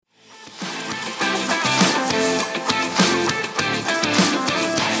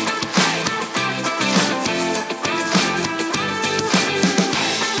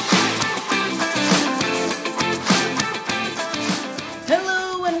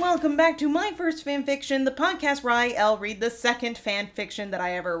welcome back to My First Fanfiction, the podcast where I'll read the second fanfiction that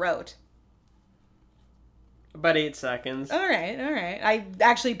I ever wrote. About 8 seconds. Alright. I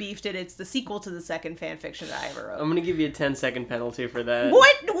actually beefed it. It's the sequel to the second fanfiction that I ever wrote. I'm gonna give you a 10-second penalty for that.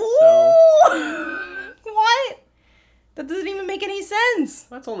 What? So... What? That doesn't even make any sense.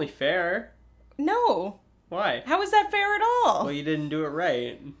 That's only fair. No. Why? How is that fair at all? Well, you didn't do it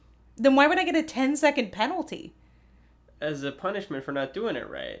right. Then why would I get a 10-second penalty? As a punishment for not doing it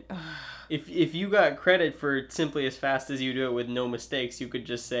right. If you got credit for simply as fast as you do it with no mistakes, you could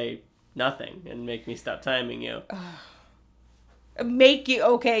just say nothing and make me stop timing you.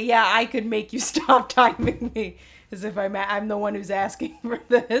 I could make you stop timing me. As if I'm the one who's asking for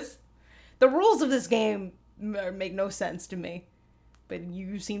this. The rules of this game make no sense to me. But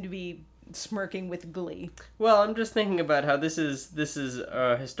you seem to be smirking with glee. Well, I'm just thinking about how this is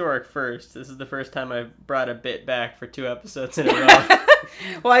a historic first. This is the first time I've brought a bit back for 2 episodes in a row.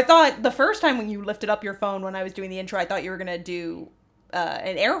 Well, I thought the first time when you lifted up your phone when I was doing the intro, I thought you were going to do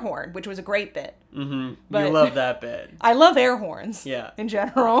an air horn, which was a great bit. Mm-hmm. But you love that bit. I love air horns. Yeah. In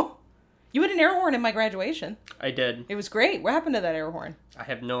general. You had an air horn in my graduation. I did. It was great. What happened to that air horn? I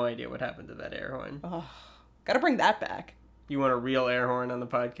have no idea what happened to that air horn. Oh, gotta bring that back. You want a real air horn on the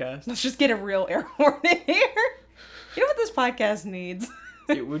podcast? Let's just get a real air horn in here. You know what this podcast needs?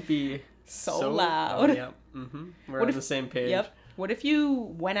 It would be so loud. Oh, yeah. Mm-hmm. We're on the same page. Yep. What if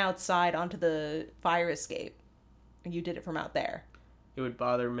you went outside onto the fire escape and you did it from out there? It would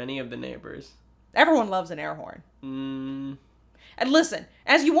bother many of the neighbors. Everyone loves an air horn. And listen,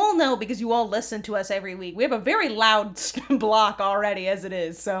 as you all know, because you all listen to us every week, we have a very loud block already as it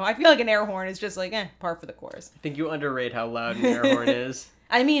is. So I feel like an air horn is just like, par for the course. I think you underrate how loud an air horn is.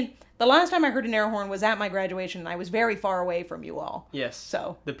 I mean, the last time I heard an air horn was at my graduation, and I was very far away from you all. Yes.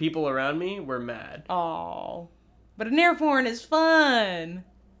 So the people around me were mad. Oh, but an air horn is fun.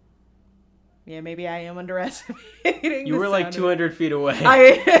 Yeah, maybe I am underestimating. You were like 200 feet away.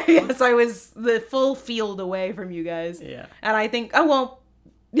 Yes, I was the full field away from you guys. Yeah. And I think,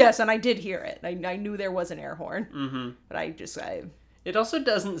 yes, and I did hear it. I knew there was an air horn. Mm-hmm. But It also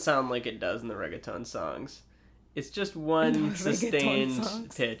doesn't sound like it does in the reggaeton songs. It's just one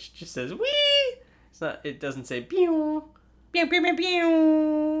sustained pitch. It just says, wee! It doesn't say, pew. Pew, pew, pew,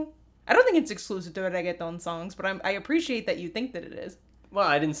 pew. I don't think it's exclusive to reggaeton songs, but I appreciate that you think that it is. Well,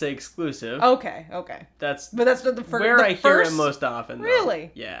 I didn't say exclusive. Okay. That's the first. Where I hear it most often, though.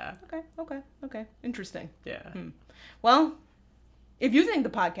 Really? Yeah. Okay. Interesting. Yeah. Well, if you think the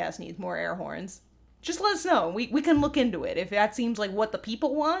podcast needs more air horns, just let us know. We can look into it. If that seems like what the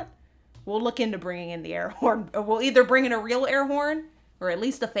people want, we'll look into bringing in the air horn. We'll either bring in a real air horn or at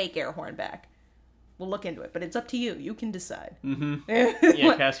least a fake air horn back. We'll look into it, but it's up to you. You can decide. Mm-hmm.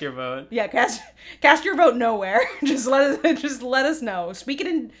 Yeah, cast your vote. Yeah, cast your vote nowhere. Just let us know. Speak it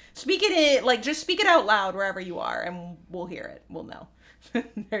in just speak it out loud wherever you are, and we'll hear it. We'll know.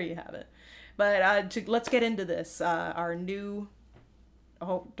 There you have it. But let's get into this. Our new.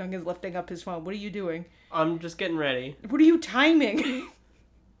 Oh, Duncan's lifting up his phone. What are you doing? I'm just getting ready. What are you timing?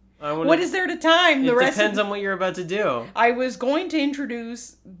 What is there to time? It depends on what you're about to do. I was going to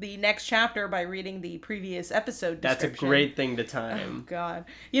introduce the next chapter by reading the previous episode description. That's a great thing to time. Oh, God.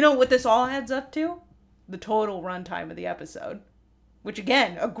 You know what this all adds up to? The total runtime of the episode. Which,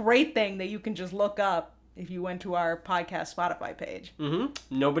 again, a great thing that you can just look up if you went to our podcast Spotify page. Mm-hmm.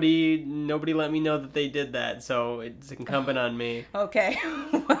 Nobody let me know that they did that, so it's incumbent on me. Okay.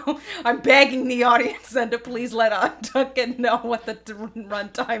 Well, I'm begging the audience then to please let Duncan know what the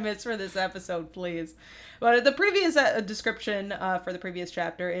runtime is for this episode, please. But the previous description for the previous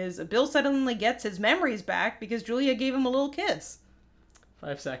chapter is Bill suddenly gets his memories back because Julia gave him a little kiss.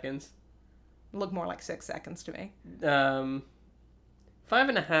 5 seconds. Looked more like 6 seconds to me.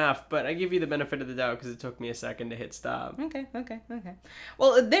 5.5, but I give you the benefit of the doubt because it took me a second to hit stop. Okay.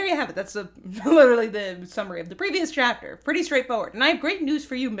 Well, there you have it. That's literally the summary of the previous chapter. Pretty straightforward. And I have great news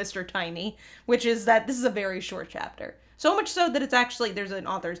for you, Mr. Tiny, which is that this is a very short chapter. So much so that it's actually, there's an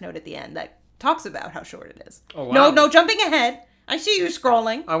author's note at the end that talks about how short it is. Oh, wow. No jumping ahead. I see you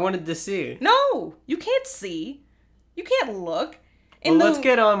scrolling. I wanted to see. No, you can't see. You can't look. Well, let's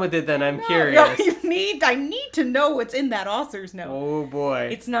get on with it then. I'm curious. I need to know what's in that author's note. Oh, boy.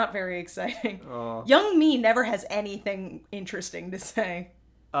 It's not very exciting. Oh. Young me never has anything interesting to say.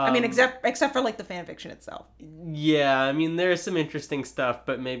 I mean, except for, like, the fanfiction itself. Yeah, I mean, there's some interesting stuff,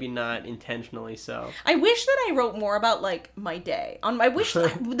 but maybe not intentionally so. I wish that I wrote more about, like, my day.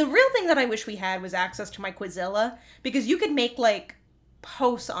 The real thing that I wish we had was access to my Quizilla, because you could make, like,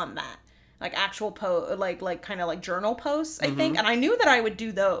 posts on that. like actual like kind of like journal posts, I think. And I knew that I would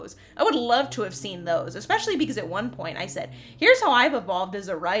do those. I would love to have seen those, especially because at one point I said, here's how I've evolved as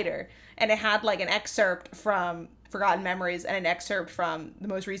a writer. And it had like an excerpt from Forgotten Memories and an excerpt from the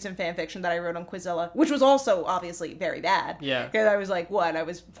most recent fan fiction that I wrote on Quizilla, which was also obviously very bad. Yeah. Because I was like, I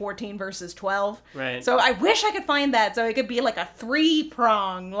was 14 versus 12. Right. So I wish I could find that so it could be like a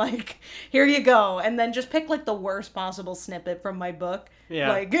 3-prong, like, here you go. And then just pick like the worst possible snippet from my book. Yeah.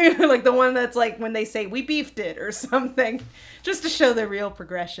 Like, like the one that's like when they say, we beefed it or something. Just to show the real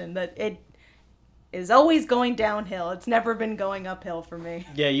progression that it is always going downhill. It's never been going uphill for me.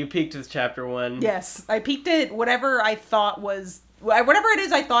 Yeah, you peaked with chapter 1. Yes, I peaked at whatever I thought was... Whatever it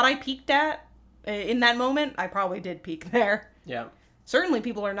is I thought I peaked at in that moment, I probably did peak there. Yeah. Certainly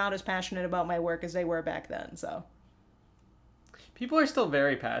people are not as passionate about my work as they were back then, so... People are still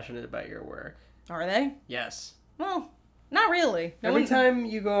very passionate about your work. Are they? Yes. Well, not really. Every time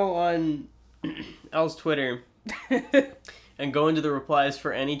you go on Elle's Twitter and go into the replies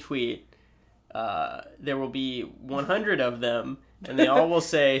for any tweet, there will be 100 of them, and they all will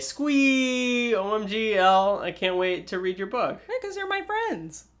say, "Squee! OMG, Elle, I can't wait to read your book." Because they're my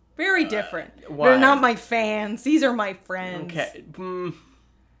friends. Very different. Why? They're not my fans. These are my friends. Okay.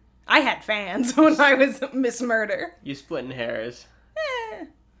 I had fans when I was Miss Murder. You splitting hairs.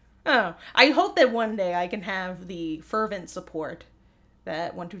 Oh, I hope that one day I can have the fervent support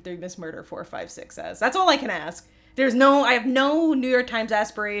that 123 Miss Murder 456 has. That's all I can ask. I have no New York Times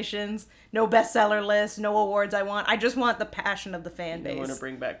aspirations, no bestseller list, no awards I want. I just want the passion of the fan base. You want to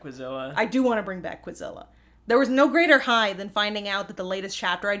bring back Quizilla? I do want to bring back Quizilla. There was no greater high than finding out that the latest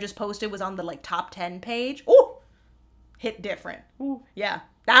chapter I just posted was on the like top 10 page. Ooh! Hit different. Ooh. Yeah.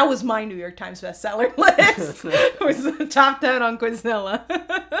 That was my New York Times bestseller list. It was the top 10 on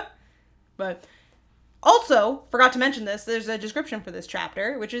Quizilla. But also, forgot to mention this, there's a description for this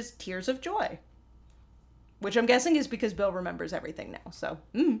chapter, which is Tears of Joy. Which I'm guessing is because Bill remembers everything now, so.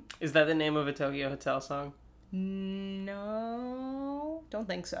 Is that the name of a Tokyo Hotel song? No, don't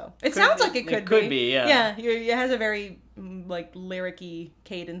think so. It sounds like it could be. It could be, yeah. Yeah, it has a very, like, lyric-y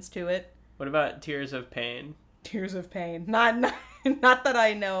cadence to it. What about Tears of Pain? Tears of Pain. Not that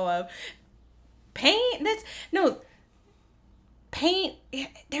I know of. Pain? Pain.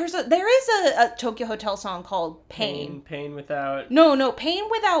 There is a Tokyo Hotel song called Pain. Pain without... No. Pain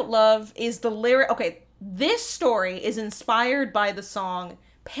Without Love is the lyric... Okay, this story is inspired by the song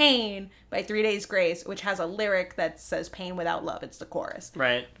Pain by 3 Days Grace, which has a lyric that says Pain Without Love. It's the chorus.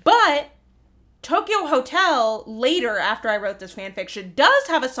 Right. But Tokyo Hotel, later, after I wrote this fanfiction, does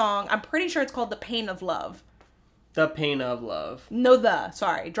have a song. I'm pretty sure it's called The Pain of Love. The Pain of Love. No,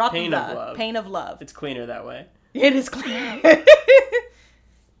 sorry. Drop Pain the of Love. Pain of Love. It's cleaner that way. It is clear.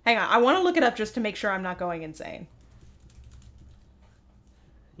 Hang on. I want to look it up just to make sure I'm not going insane.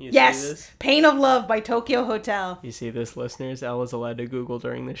 You yes. See this? Pain of Love by Tokyo Hotel. You see this, listeners? Elle is allowed to Google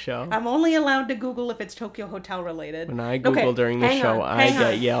during the show. I'm only allowed to Google if it's Tokyo Hotel related. When I Google during the show, I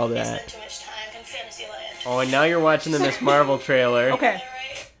get yelled at. Too much time in Fantasyland. Oh, and now you're watching the Miss Marvel trailer. Okay.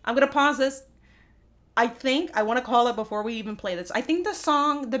 I'm going to pause this. I want to call it before we even play this. I think the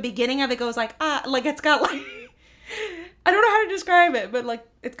song, the beginning of it goes like, like it's got like, I don't know how to describe it, but like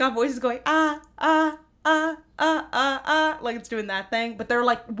it's got voices going, like it's doing that thing, but they're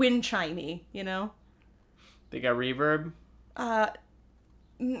like wind chimey, you know? They got reverb?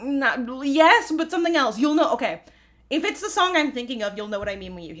 Yes, but something else. You'll know, okay. If it's the song I'm thinking of, you'll know what I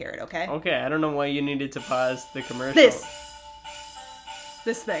mean when you hear it, okay? Okay, I don't know why you needed to pause the commercial.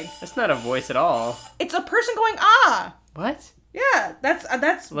 This thing. That's not a voice at all. It's a person going, What? Yeah,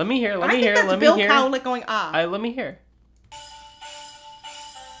 that's... Let me hear, I think that's Bill Cowlick going, Let me hear.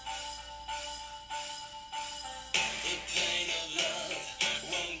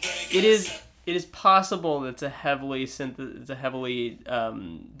 It is possible that it's a heavily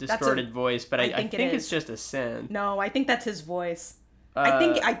distorted voice, but I think it's just a synth. No, I think that's his voice. I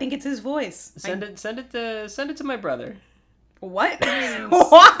think it's his voice. Send it to my brother. What?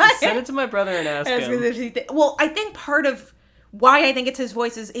 Why? Send it to my brother and ask him. Well, I think part of why I think it's his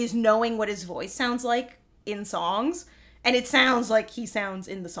voice is knowing what his voice sounds like in songs, and it sounds like he sounds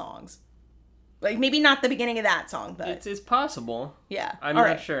in the songs. Like, maybe not the beginning of that song, but... It's possible. Yeah. I'm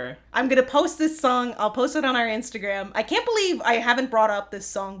not sure. I'm gonna post this song. I'll post it on our Instagram. I can't believe I haven't brought up this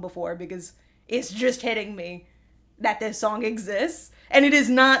song before, because it's just hitting me that this song exists. And it is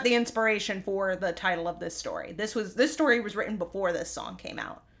not the inspiration for the title of this story. This story was written before this song came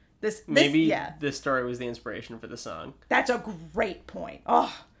out. This story was the inspiration for the song. That's a great point.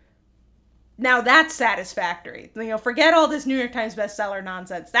 Oh, now that's satisfactory. You know, forget all this New York Times bestseller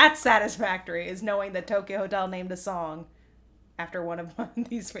nonsense. That's satisfactory, is knowing that Tokyo Hotel named a song after one of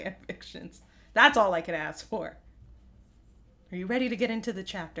these fan fictions. That's all I can ask for. Are you ready to get into the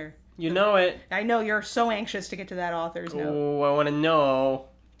chapter? You know it. I know you're so anxious to get to that author's note. Oh, I want to know.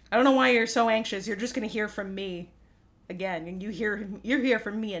 I don't know why you're so anxious. You're just going to hear from me again. And you're here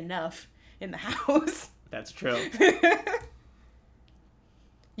from me enough in the house. That's true.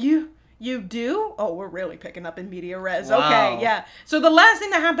 You do? Oh, we're really picking up in media res. Wow. Okay, yeah. So the last thing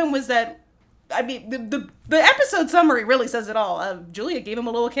that happened was that, I mean, the episode summary really says it all. Julia gave him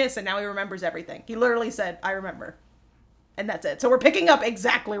a little kiss, and now he remembers everything. He literally said, "I remember." And that's it. So we're picking up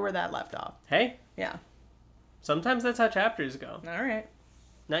exactly where that left off. Hey, Yeah. sometimes that's how chapters go. All right.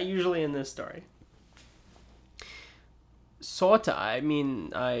 Not usually in this story. Sorta. I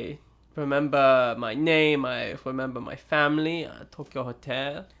mean, I remember my name. I remember my family. Tokyo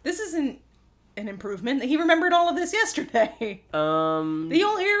Hotel. This isn't an improvement. He remembered all of this yesterday. He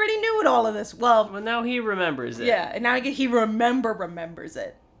already knew all of this. Well, now he remembers it. yeah, and now he remembers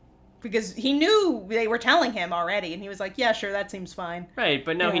it. Because he knew they were telling him already, and he was like, yeah, sure, that seems fine. Right,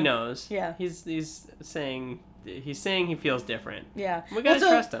 but now he Yeah. knows. Yeah. He's saying he feels different. Yeah. We gotta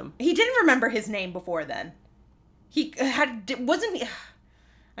trust him. He didn't remember his name before then.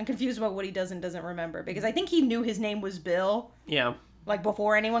 I'm confused about what he does and doesn't remember, because I think he knew his name was Bill, Yeah. like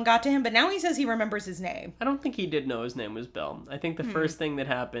before anyone got to him, but now he says he remembers his name. I don't think he did know his name was Bill. I think the first thing that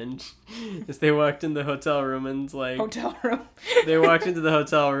happened is they walked in the hotel room and Hotel room. they walked into the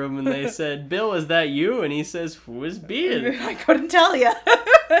hotel room and they said, "Bill, is that you?" And he says, "Who is Bill?" I couldn't tell you.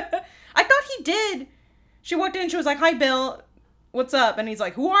 I thought he did. She walked in and she was like, "Hi, Bill. What's up?" And he's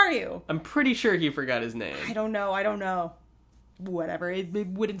like, "Who are you?" I'm pretty sure he forgot his name. I don't know. Whatever. It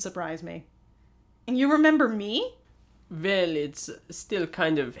wouldn't surprise me. And you remember me? Well, it's still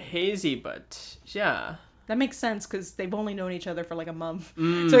kind of hazy, but yeah. That makes sense because they've only known each other for like a month.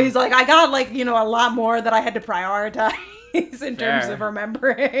 So he's like, I got like, a lot more that I had to prioritize in terms Fair. of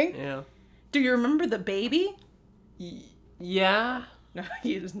remembering. Yeah. Do you remember the baby? Yeah. No,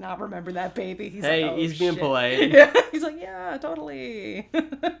 he does not remember that baby. He's Hey, like, oh, he's being shit. polite. Yeah. He's like, yeah, totally.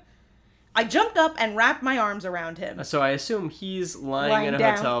 I jumped up and wrapped my arms around him. So I assume he's lying Lying in a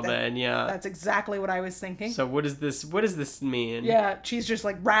down. hotel bed, yeah. That's exactly what I was thinking. So what does this mean? Yeah, she's just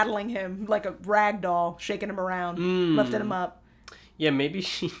like rattling him like a rag doll, shaking him around, lifting him up. Yeah, maybe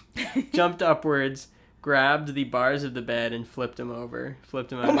she jumped upwards, grabbed the bars of the bed, and flipped him over.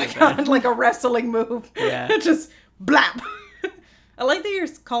 Flipped him out Oh my of the god, bed. like a wrestling move. Yeah. Just blap. I like that you're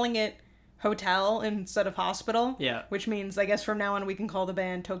calling it hotel instead of hospital. Yeah. Which means, I guess from now on we can call the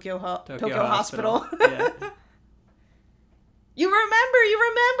band Tokyo Hospital. Yeah. You remember.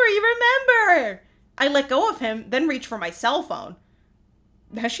 I let go of him, then reached for my cell phone.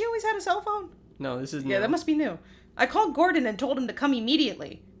 Has she always had a cell phone? No, this is Yeah, new. that must be new. I called Gordon and told him to come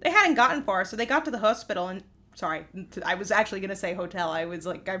immediately. They hadn't gotten far, so they got to the hospital and... Sorry, I was actually going to say hotel. I was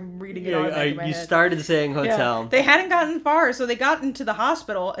like, I'm reading it on the back of my you head. started saying Yeah. hotel. They hadn't gotten far, so they got into the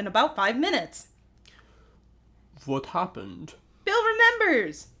hospital in about 5 minutes. What happened? Bill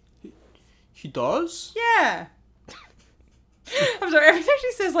remembers. He does? Yeah. I'm sorry, every time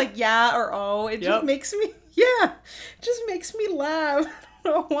she says like yeah or oh, it Yep. just makes me, yeah, it just makes me laugh. I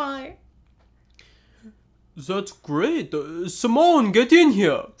don't know why. That's great. Simone, get in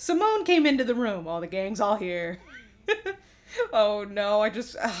here. Simone came into the room. All the gang's all here. Oh no,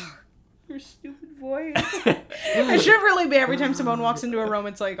 your stupid voice. It should really be every time Simone walks into a room,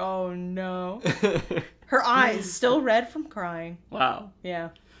 it's like, oh no. Her eyes still red from crying. Wow. Yeah.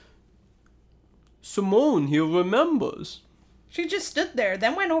 Simone, he remembers. She just stood there,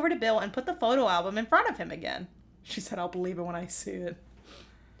 then went over to Bill and put the photo album in front of him again. She said, I'll believe it when I see it.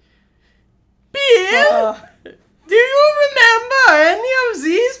 Bill? Do you remember any of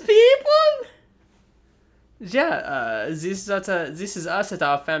these people? Yeah, this is us at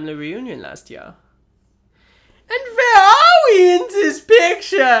our family reunion last year. And where are we in this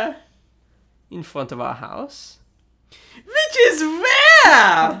picture? In front of our house. Which is where?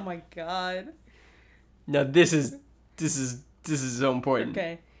 Oh my god. Now this is so important.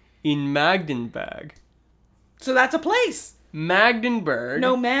 Okay. In Magdeburg. So that's a place. Magdeburg.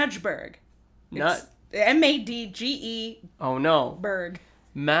 No, Magdeburg. Not. Madge Oh no. Berg.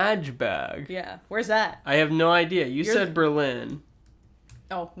 Magdeburg. Yeah. Where's that? I have no idea. You You're- said Berlin.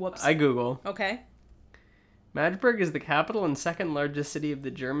 Oh, whoops. I Google. Okay. Magdeburg is the capital and second largest city of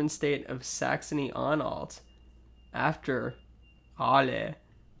the German state of Saxony-Anhalt. After Halle.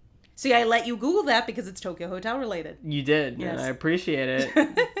 See, I let you Google that because it's Tokyo Hotel related. You did, Yes. and I appreciate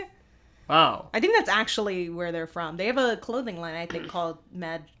it. Wow. I think that's actually where they're from. They have a clothing line, I think, called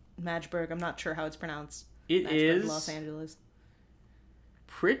Magdeburg. I'm not sure how it's pronounced. It Magdeburg, is Los Angeles.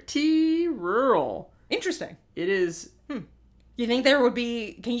 pretty rural. Interesting. It is You think there would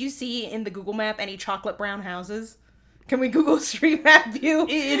be... Can you see in the Google map any chocolate brown houses? Can we Google Street Map view?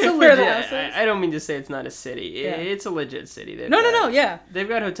 It's a for the legit. houses? I don't mean to say it's not a city. Yeah. It's a legit city. No, yeah. They've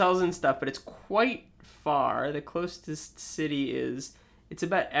got hotels and stuff, but it's quite far. The closest city is... It's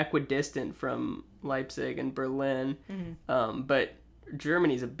about equidistant from Leipzig and Berlin. Mm-hmm. But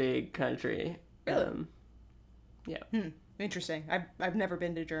Germany's a big country. Really? Yeah. Interesting. I've never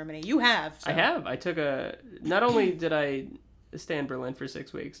been to Germany. You have. So. I have. I took a... Not only did I stay in Berlin for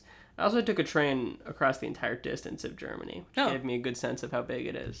 6 weeks, I also took a train across the entire distance of Germany, which gave me a good sense of how big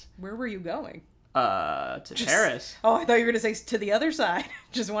it is. Where were you going? To Paris. Oh, I thought you were going to say to the other side.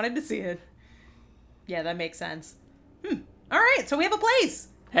 Just wanted to see it. Yeah, that makes sense. All right, so we have a place.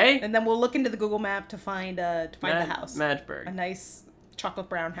 Hey! And then we'll look into the Google map to find the house. Matchburg. A nice chocolate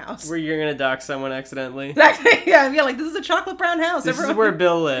brown house. Where you're going to dox someone accidentally. Exactly. Yeah, like, this is a chocolate brown house. This is where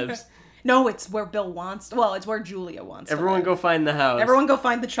Bill lives. No, it's where Bill wants... Well, it's where Julia wants to Everyone live. go find the house. Everyone go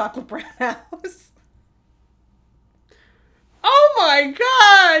find the chocolate brown house. Oh my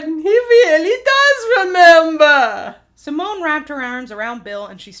god! He really does remember! Simone wrapped her arms around Bill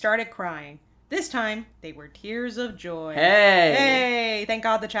and she started crying. This time, they were tears of joy. Hey! Yay! Thank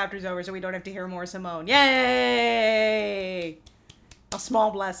God the chapter's over so we don't have to hear more Simone. Yay! A small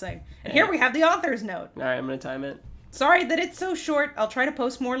blessing. And here we have the author's note. Alright, I'm gonna time it. Sorry that it's so short. I'll try to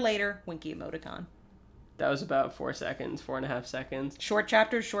post more later. Winky emoticon. That was about 4.5 seconds. Short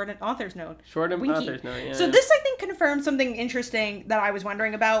chapters, short author's note. Short Winky. author's note, yeah. So this, I think, confirms something interesting that I was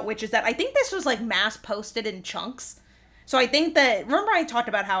wondering about, which is that I think this was, like, mass posted in chunks. So I think that, remember I talked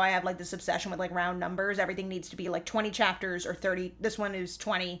about how I have, like, this obsession with, like, round numbers? Everything needs to be, like, 20 chapters or 30. This one is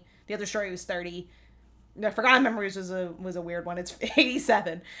 20. The other story was 30. The Forgotten Memories was a weird one. It's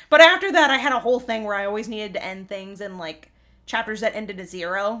 87. But after that, I had a whole thing where I always needed to end things in, like, chapters that ended at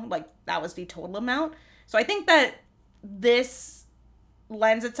 0. Like, that was the total amount. So I think that this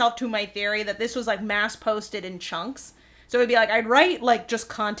lends itself to my theory that this was, like, mass posted in chunks. So it'd be like, I'd write, like, just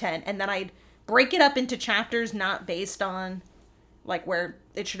content, and then I'd break it up into chapters not based on, like, where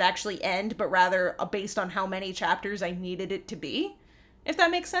it should actually end, but rather based on how many chapters I needed it to be, if that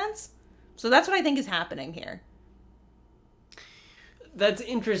makes sense. So that's what I think is happening here. That's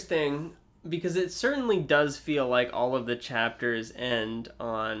interesting, because it certainly does feel like all of the chapters end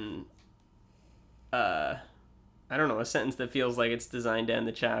on, I don't know, a sentence that feels like it's designed to end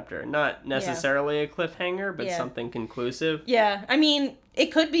the chapter. Not necessarily a cliffhanger, but something conclusive. Yeah, I mean, it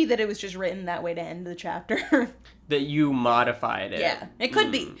could be that it was just written that way to end the chapter. That you modified it. Yeah, it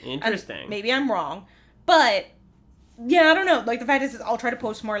could be. Interesting. Maybe I'm wrong. But, yeah, I don't know. Like, the fact is, I'll try to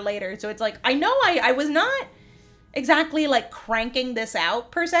post more later. So it's like, I know I was not exactly, like, cranking this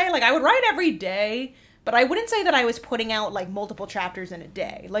out, per se. Like, I would write every day, but I wouldn't say that I was putting out, like, multiple chapters in a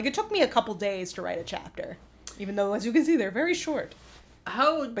day. Like, it took me a couple days to write a chapter. Even though, as you can see, they're very short.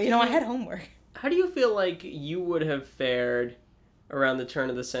 But, I had homework. How do you feel like you would have fared around the turn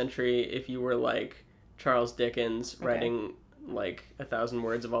of the century if you were, like, Charles Dickens writing, like, 1,000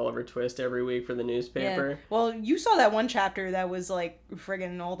 words of Oliver Twist every week for the newspaper? Yeah. Well, you saw that one chapter that was, like,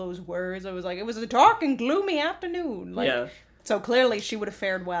 friggin' all those words. I was like, it was a dark and gloomy afternoon. Like, yeah. So clearly she would have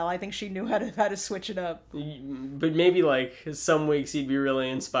fared well. I think she knew how to switch it up. But maybe, like, some weeks you'd be really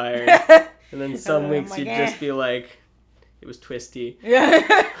inspired. And then some weeks you'd just be like, it was twisty.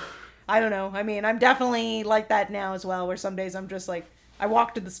 Yeah. I don't know. I mean, I'm definitely like that now as well, where some days I'm just like, I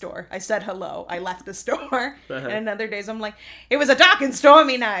walked to the store. I said hello. I left the store. And other days I'm like, it was a dark and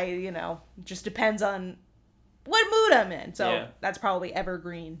stormy night, you know. It just depends on what mood I'm in. So that's probably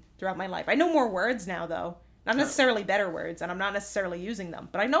evergreen throughout my life. I know more words now, though. Not necessarily better words, and I'm not necessarily using them.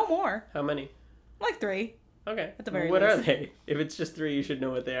 But I know more. How many? Like 3. Okay. At the very what least. Are they? If it's just 3, you should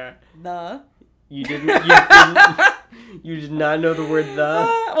know what they are. The. You did not know the word the?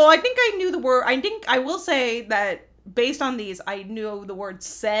 Well, I think I knew the word. I will say that based on these, I knew the word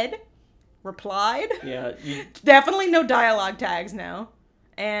said, replied. Yeah. Definitely no dialogue tags now.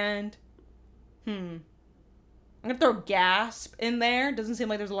 And, I'm going to throw gasp in there. Doesn't seem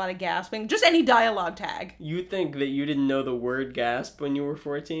like there's a lot of gasping. Just any dialogue tag. You think that you didn't know the word gasp when you were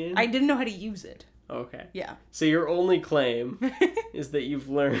 14? I didn't know how to use it. Okay. Yeah. So your only claim is that you've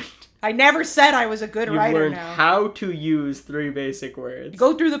learned... I never said I was a good writer learned now. how to use 3 basic words.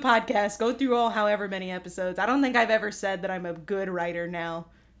 Go through the podcast. Go through however many episodes. I don't think I've ever said that I'm a good writer now.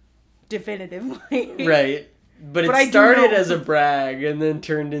 Definitively. Right. But it started as a brag and then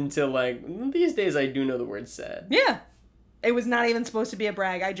turned into like, these days I do know the word said. Yeah. It was not even supposed to be a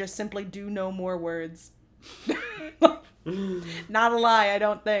brag. I just simply do know more words. Not a lie, I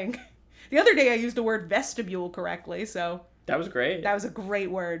don't think. The other day I used the word vestibule correctly, so... That was great. That was a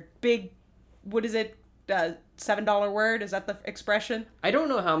great word. Big... What is it? $7 word? Is that the expression? I don't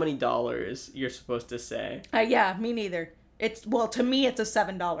know how many dollars you're supposed to say. Yeah, me neither. Well, to me, it's a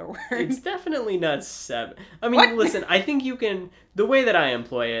 $7 word. It's definitely not 7. I mean, What? listen, I think you can... The way that I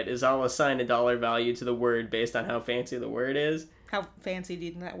employ it is I'll assign a dollar value to the word based on how fancy the word is. How fancy do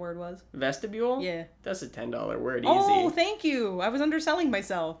you think that word was? Vestibule? Yeah. That's a $10 word, easy. Oh, thank you. I was underselling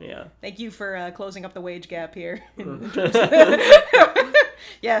myself. Yeah. Thank you for closing up the wage gap here. That's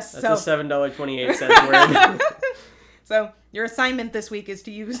Yes, a so $7.28 word. so your assignment this week is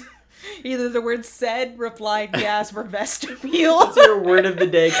to use either the word said, replied, gasp, or vestibule. That's your word of the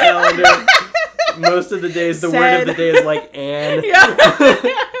day calendar. Most of the days, the word of the day is like "and."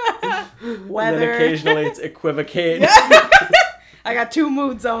 Yeah. And Weather. then occasionally it's equivocate. I got 2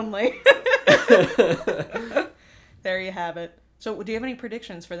 moods only. There you have it. So, do you have any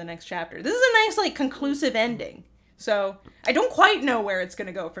predictions for the next chapter? This is a nice, like, conclusive ending. So, I don't quite know where it's going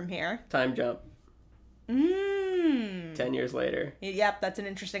to go from here. Time jump. 10 years later. Yep, that's an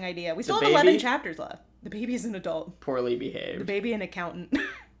interesting idea. We still have baby? 11 chapters left. The baby is an adult. Poorly The behaved. baby an accountant.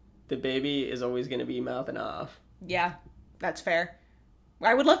 The baby is always going to be mouthing off. Yeah, that's fair.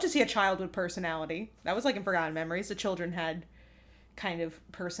 I would love to see a child with personality. That was like in Forgotten Memories. The children had kind of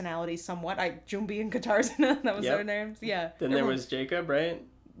personality somewhat. Jumbi and Katarzana, that was Yep. their names. Yeah. Then there was Jacob, right?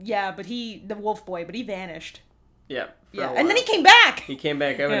 Yeah, but the wolf boy, but he vanished. Yeah. Yeah, and then he came back! He came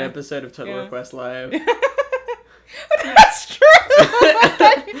back. I have an Yeah. episode of Total Yeah. Request Live. That's true! I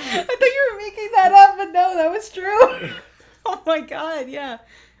thought you were making that up, but no, that was true. Oh my god, yeah.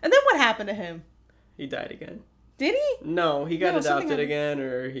 And then what happened to him? He died again. Did he? No, he got No, something adopted happened. again,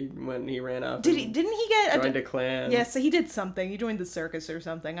 or he ran off. Didn't he get joined a clan? Yeah, so he did something. He joined the circus or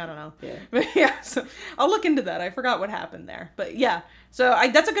something. I don't know. Yeah. But yeah, so I'll look into that. I forgot what happened there. But yeah, so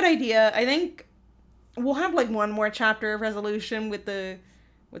that's a good idea. I think we'll have like one more chapter of resolution with the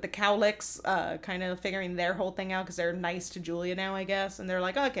Cowlicks, kind of figuring their whole thing out because they're nice to Julia now, I guess. And they're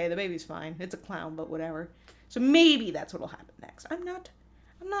like, okay, the baby's fine. It's a clown, but whatever. So maybe that's what'll happen next. I'm not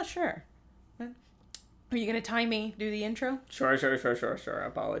sure. Are you gonna time me do the intro? Sure.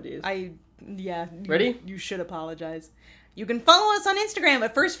 Apologies. Yeah. Ready? You should apologize. You can follow us on Instagram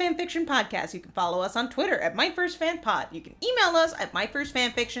at First Fan Fiction Podcast. You can follow us on Twitter at MyFirstFanPod. You can email us at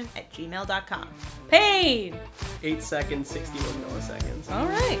myfirstfanfiction@gmail.com. Pain! 8 seconds, 61 milliseconds. All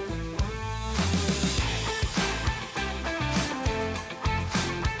right.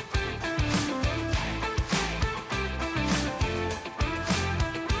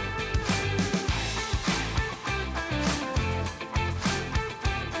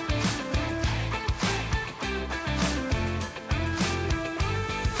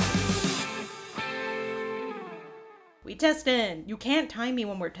 We testing. You can't time me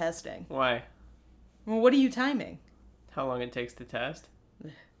when we're testing. Why? Well, what are you timing? How long it takes to test?